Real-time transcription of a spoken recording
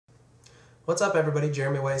What's up everybody,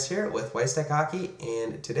 Jeremy Weiss here with Weiss Tech Hockey,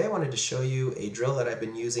 and today I wanted to show you a drill that I've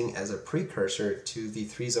been using as a precursor to the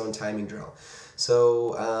 3-zone timing drill.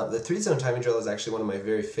 So the 3-zone timing drill is actually one of my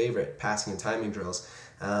very favorite passing and timing drills,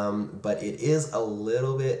 but it is a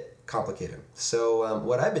little bit complicated. So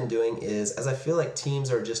what I've been doing is, as I feel like teams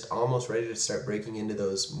are just almost ready to start breaking into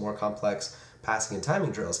those more complex passing and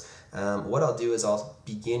timing drills, what I'll do is I'll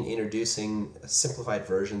begin introducing simplified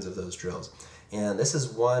versions of those drills. And this is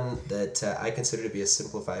one that I consider to be a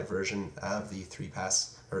simplified version of the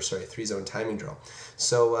 3-zone timing drill.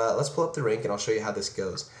 So let's pull up the rink and I'll show you how this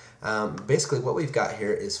goes. Basically what we've got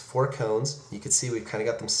here is 4 cones. You can see we've kind of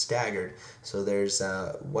got them staggered. So there's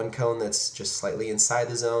one cone that's just slightly inside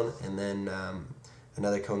the zone, and then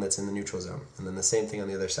another cone that's in the neutral zone. And then the same thing on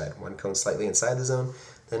the other side. One cone slightly inside the zone,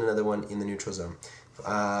 then another one in the neutral zone.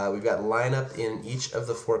 We've got lineup in each of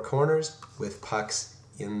the 4 corners with pucks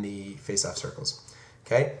in the face-off circles.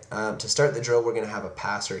 Okay, to start the drill, we're going to have a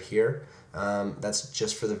passer here. That's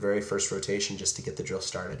just for the very first rotation, just to get the drill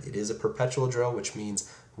started. It is a perpetual drill, which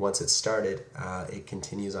means once it's started, it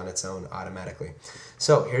continues on its own automatically.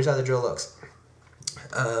 So here's how the drill looks.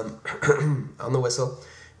 On the whistle,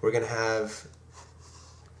 we're going to have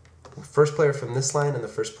the first player from this line and the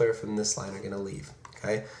first player from this line are going to leave.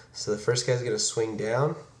 Okay, so the first guy's going to swing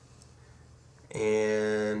down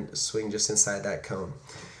and swing just inside that cone.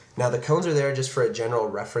 Now the cones are there just for a general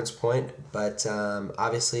reference point, but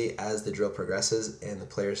obviously as the drill progresses and the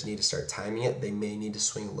players need to start timing it, they may need to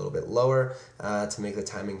swing a little bit lower to make the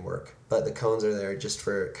timing work. But the cones are there just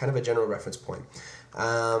for kind of a general reference point.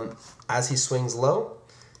 As he swings low,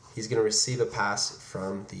 he's going to receive a pass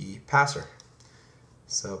from the passer.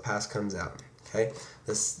 So pass comes out. Okay,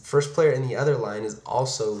 this first player in the other line is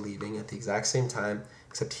also leaving at the exact same time,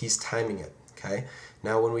 except he's timing it. Okay.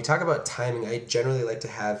 Now, when we talk about timing, I generally like to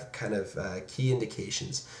have kind of key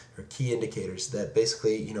indications or key indicators that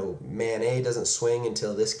basically, you know, man A doesn't swing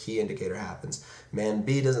until this key indicator happens. Man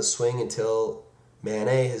B doesn't swing until man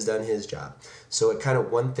A has done his job. So it kind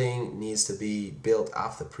of one thing needs to be built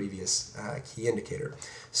off the previous key indicator.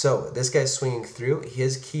 So this guy's swinging through.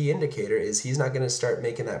 His key indicator is he's not going to start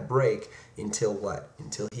making that break until what?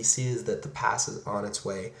 Until he sees that the pass is on its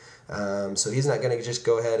way. So he's not going to just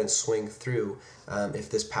go ahead and swing through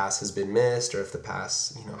if this pass has been missed or if the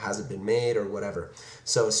pass, you know, hasn't been made or whatever.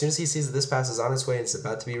 So as soon as he sees that this pass is on its way and it's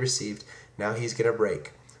about to be received, now he's going to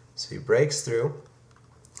break. So he breaks through,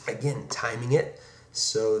 again timing it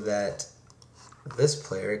so that this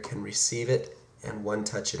player can receive it and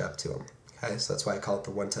one-touch it up to him. Okay, so that's why I call it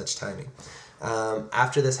the one-touch timing.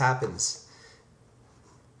 After this happens,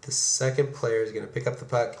 the second player is going to pick up the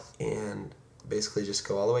puck and basically just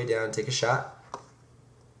go all the way down, take a shot.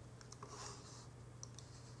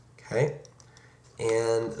 Okay,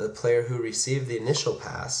 and the player who received the initial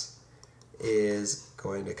pass is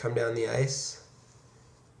going to come down the ice,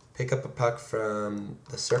 pick up a puck from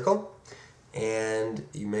the circle, and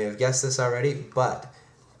you may have guessed this already, but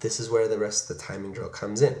this is where the rest of the timing drill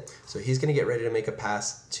comes in. So he's going to get ready to make a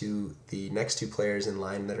pass to the next 2 players in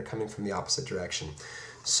line that are coming from the opposite direction.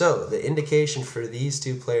 So the indication for these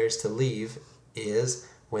 2 players to leave is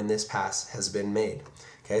when this pass has been made.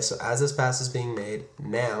 Okay, so as this pass is being made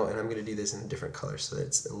now, and I'm going to do this in a different color so that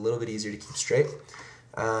it's a little bit easier to keep straight.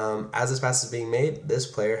 As this pass is being made, this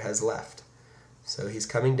player has left. So he's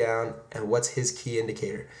coming down, and what's his key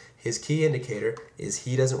indicator? His key indicator is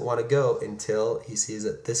he doesn't want to go until he sees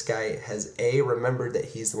that this guy has remembered that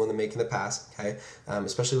he's the one making the pass. Okay,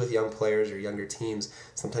 especially with young players or younger teams,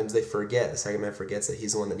 sometimes they forget. The second man forgets that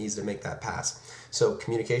he's the one that needs to make that pass. So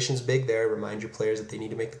communication's big there. Remind your players that they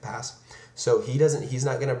need to make the pass. So he's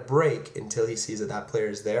not going to break until he sees that that player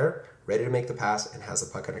is there, ready to make the pass, and has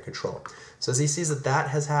the puck under control. So as he sees that that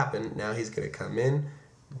has happened, now he's going to come in,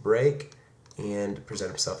 break, and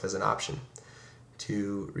present himself as an option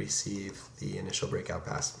to receive the initial breakout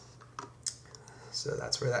pass. So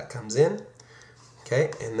that's where that comes in.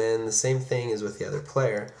 Okay, and then the same thing is with the other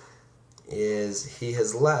player, is he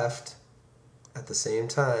has left at the same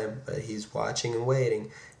time, but he's watching and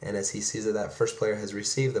waiting, and as he sees that that first player has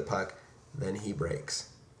received the puck, then he breaks.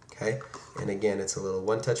 Okay, and again, it's a little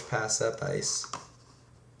one-touch pass up ice.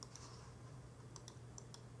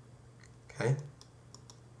 Okay,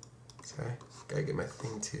 sorry, gotta get my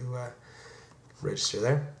thing to register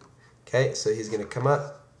there. Okay, so he's going to come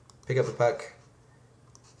up, pick up the puck,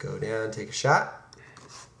 go down, take a shot,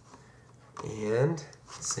 and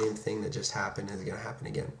the same thing that just happened is going to happen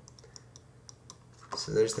again.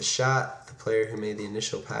 So there's the shot. The player who made the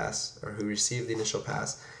initial pass, or who received the initial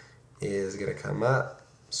pass, is going to come up,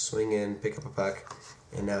 swing in, pick up a puck,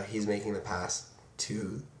 and now he's making the pass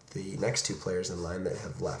to the next 2 players in line that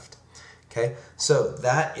have left. Okay, so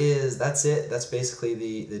that's it. That's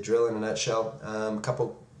basically the drill in a nutshell. A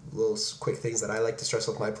couple little quick things that I like to stress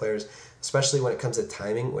with my players, especially when it comes to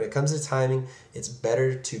timing. When it comes to timing, it's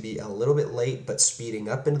better to be a little bit late but speeding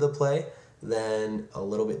up into the play than a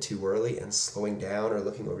little bit too early and slowing down or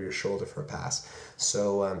looking over your shoulder for a pass.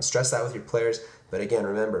 So stress that with your players. But again,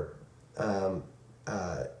 remember,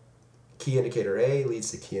 key indicator A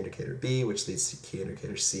leads to key indicator B, which leads to key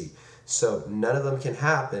indicator C. So none of them can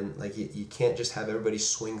happen. Like you can't just have everybody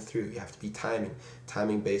swing through. You have to be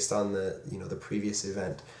timing based on the previous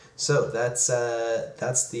event. So that's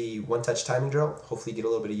the one-touch timing drill. Hopefully you get a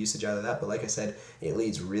little bit of usage out of that. But like I said, it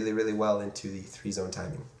leads really, really well into the 3-zone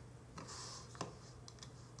timing.